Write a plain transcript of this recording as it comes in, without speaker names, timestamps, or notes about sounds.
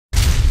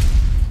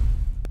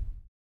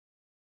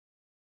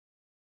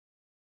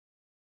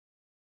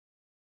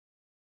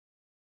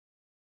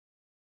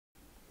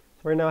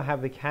So right now I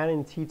have the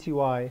Canon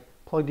T2i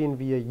plugged in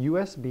via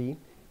USB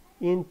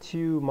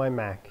into my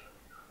Mac.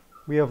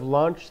 We have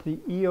launched the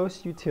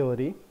Eos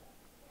Utility,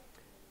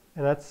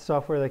 and that's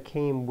software that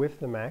came with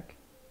the Mac.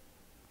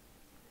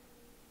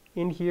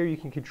 In here you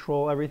can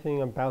control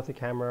everything about the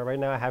camera. Right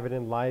now I have it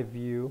in live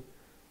view,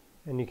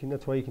 and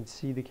that's why you can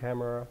see the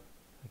camera.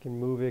 I can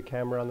move the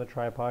camera on the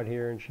tripod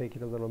here and shake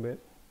it a little bit.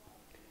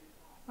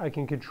 I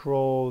can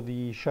control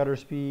the shutter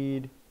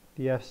speed,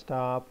 the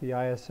f-stop, the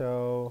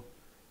ISO,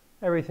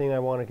 everything I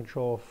want to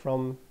control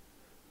from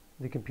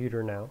the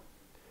computer now.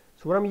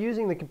 So what I'm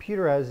using the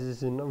computer as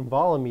is an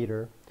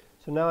volumeter.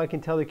 So now I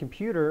can tell the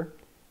computer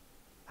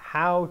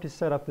how to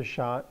set up the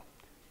shot,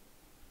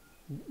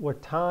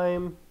 what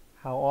time,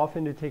 how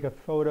often to take a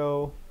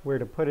photo, where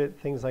to put it,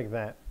 things like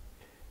that.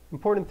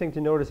 Important thing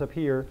to notice up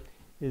here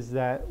is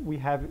that we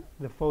have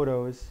the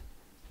photos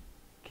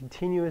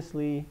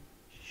continuously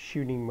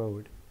shooting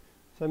mode.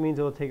 So that means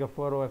it will take a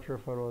photo after a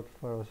photo after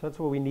photo. So that's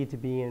what we need to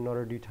be in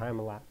order to do time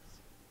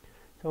lapse.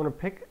 So I'm going to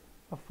pick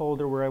a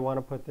folder where I want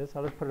to put this.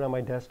 I'll just put it on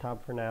my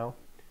desktop for now.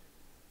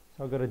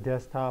 So I'll go to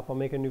desktop, I'll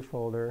make a new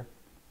folder.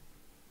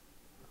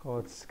 I'll call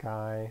it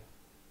Sky.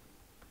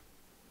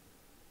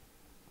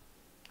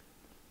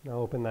 I'll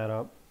open that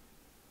up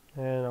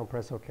and I'll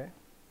press OK.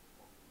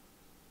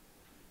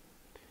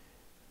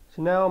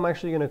 So now I'm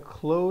actually going to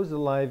close the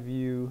live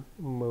view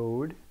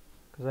mode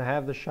because I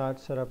have the shot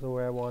set up the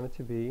way I want it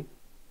to be.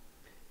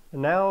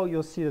 And now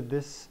you'll see that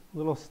this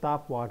little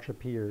stopwatch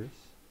appears.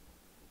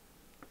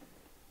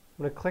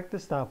 I'm going to click the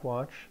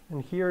stopwatch,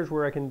 and here's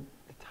where I can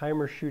the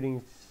timer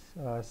shooting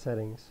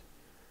settings.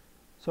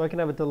 So I can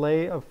have a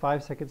delay of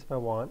 5 seconds if I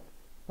want,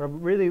 but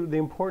really the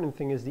important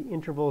thing is the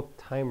interval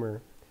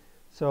timer.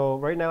 So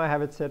right now I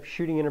have it set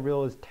shooting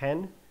interval is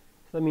 10,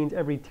 so that means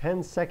every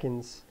 10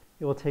 seconds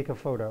it will take a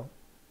photo.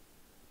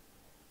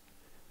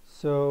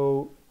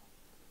 So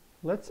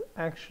let's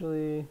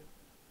actually,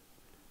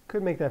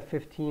 could make that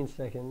 15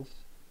 seconds.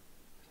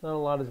 There's not a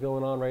lot is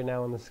going on right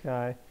now in the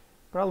sky,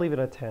 but I'll leave it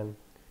at 10.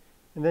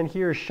 And then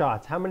here's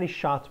shots. How many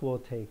shots will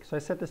it take? So I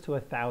set this to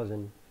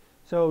 1,000.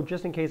 So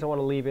just in case I want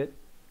to leave it,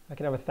 I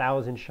can have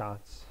 1,000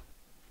 shots.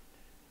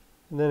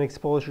 And then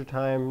exposure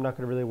time, not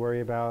going to really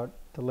worry about.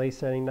 Delay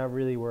setting, not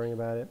really worrying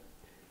about it.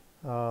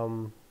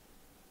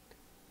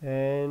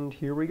 And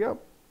here we go.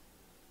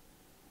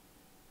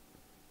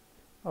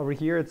 Over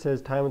here it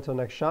says time until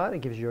next shot. It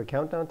gives you a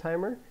countdown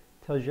timer.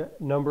 Tells you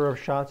number of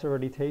shots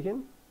already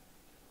taken.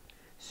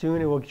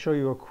 Soon it will show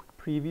you a quick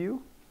preview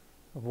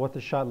of what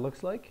the shot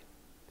looks like.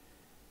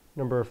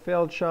 Number of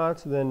failed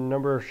shots, then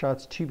number of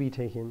shots to be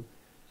taken.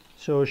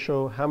 So it'll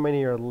show how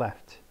many are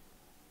left.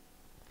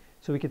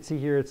 So we can see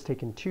here it's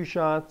taken 2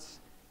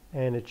 shots,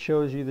 and it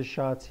shows you the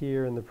shots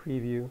here in the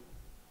preview.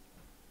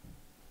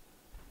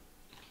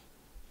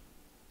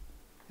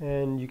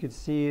 And you can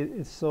see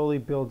it slowly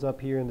builds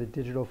up here in the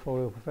Digital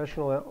Photo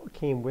Professional. That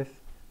came with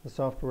the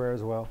software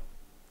as well.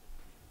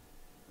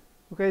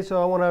 Okay,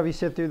 so I won't have you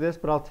sit through this,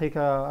 but I'll take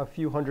a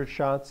few hundred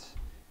shots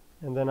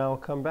and then I'll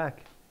come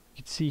back.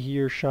 You can see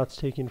here shots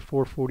taken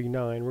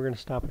 449. We're going to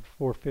stop at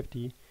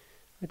 450.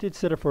 I did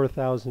set it for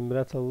 1,000, but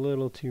that's a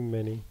little too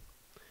many.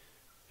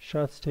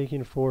 Shots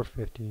taken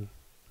 450.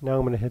 Now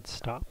I'm going to hit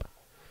stop.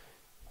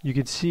 You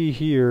can see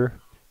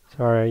here,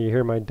 sorry, you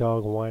hear my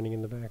dog whining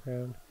in the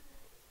background.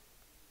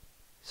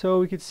 So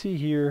we can see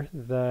here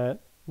that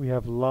we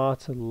have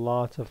lots and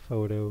lots of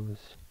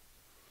photos.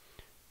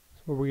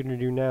 So what we're going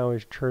to do now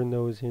is turn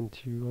those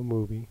into a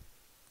movie.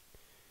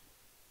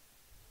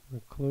 I'm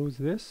going to close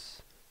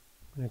this.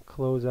 I'm going to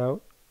close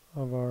out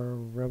of our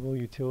Rebel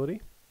utility.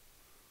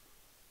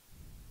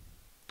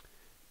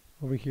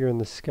 Over here in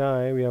the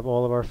sky we have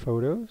all of our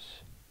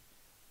photos.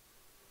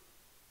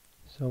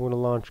 So I'm going to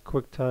launch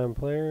QuickTime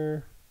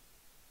Player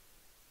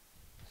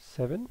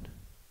 7.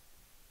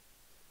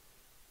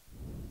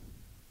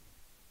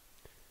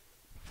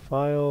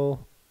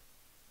 File,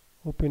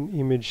 open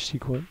image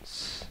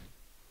sequence.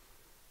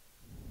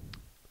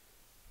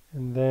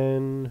 And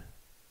then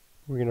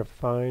we're going to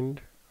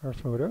find our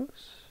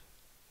photos.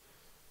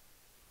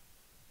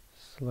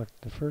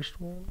 Select the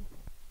first one.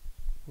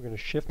 We're going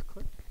to shift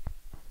click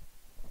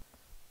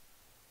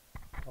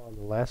on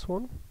the last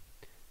one.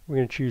 We're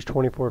going to choose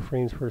 24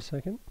 frames per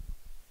second.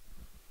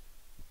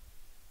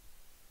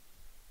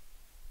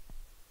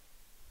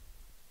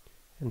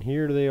 And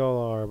here they all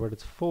are, but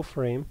it's full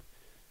frame.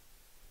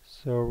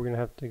 So we're going to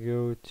have to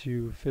go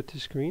to fit to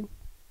screen.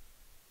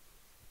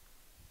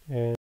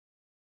 And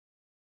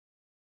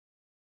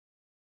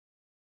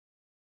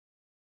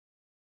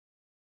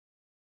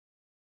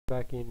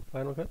back in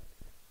Final Cut.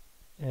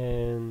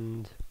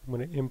 And I'm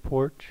going to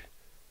import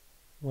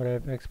what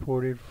I've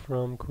exported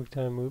from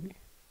QuickTime Movie.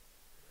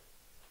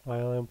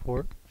 File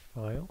import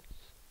files.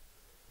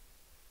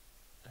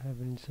 I have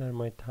it inside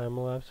my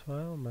time-lapse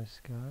file, my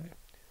sky.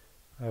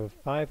 I have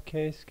a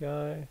 5K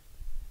sky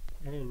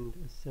and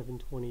a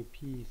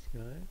 720p sky.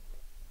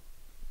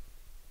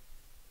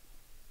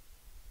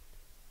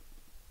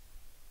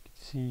 You can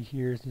see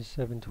here's the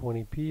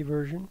 720p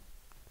version.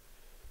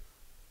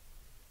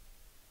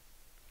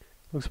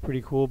 Looks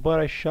pretty cool, but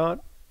I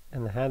shot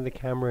and had the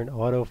camera in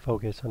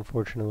autofocus,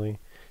 unfortunately.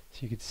 So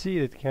you can see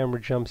that the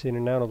camera jumps in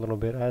and out a little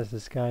bit as the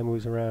sky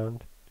moves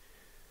around.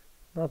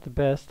 Not the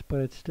best, but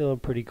it's still a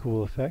pretty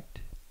cool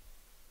effect.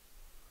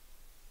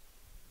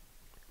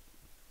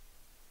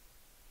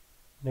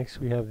 Next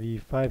we have the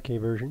 5K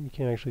version. You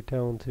can't actually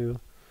tell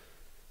until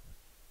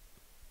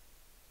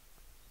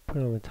put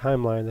it on the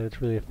timeline that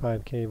it's really a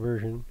 5K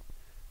version,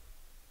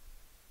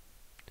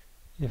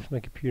 if my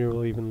computer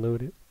will even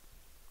load it.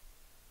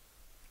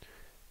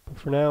 But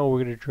for now,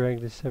 we're going to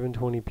drag the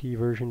 720p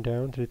version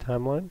down to the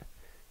timeline.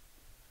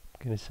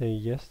 I'm going to say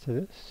yes to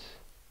this.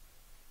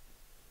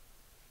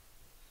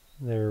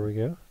 There we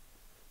go.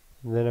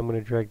 And then I'm going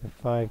to drag the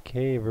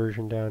 5K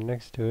version down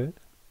next to it.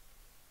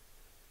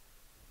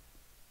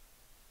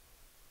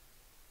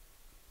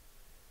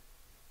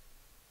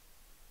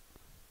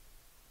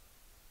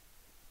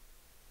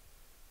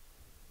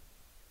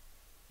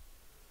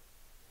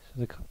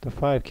 So the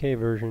 5K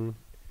version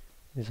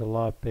is a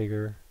lot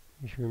bigger.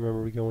 If you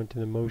remember, we go into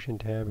the motion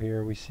tab here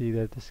and we see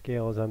that the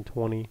scale is on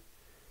 20.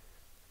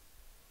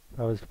 If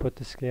I was to put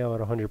the scale at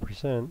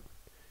 100%,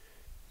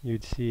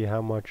 you'd see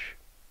how much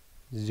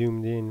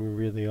zoomed in we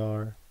really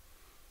are.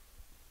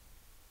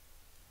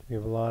 We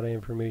have a lot of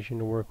information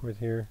to work with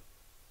here.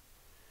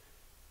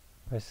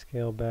 If I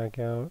scale back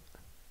out,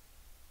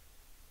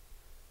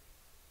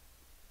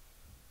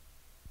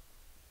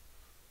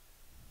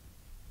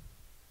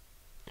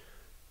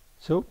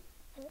 so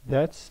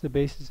that's the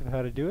basis of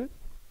how to do it.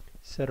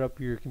 Set up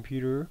your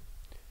computer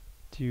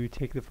to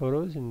take the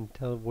photos and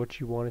tell it what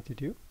you want it to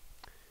do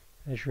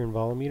as your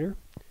volumeter.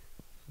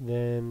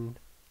 Then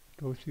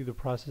go through the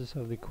process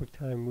of the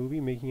QuickTime movie,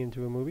 making it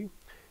into a movie.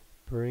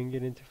 Bring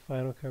it into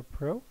Final Cut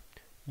Pro.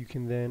 You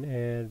can then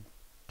add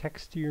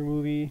text to your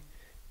movie,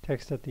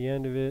 text at the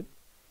end of it,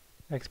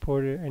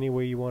 export it any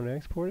way you want to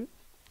export it.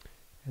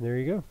 And there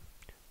you go.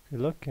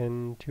 Good luck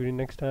and tune in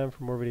next time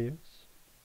for more videos.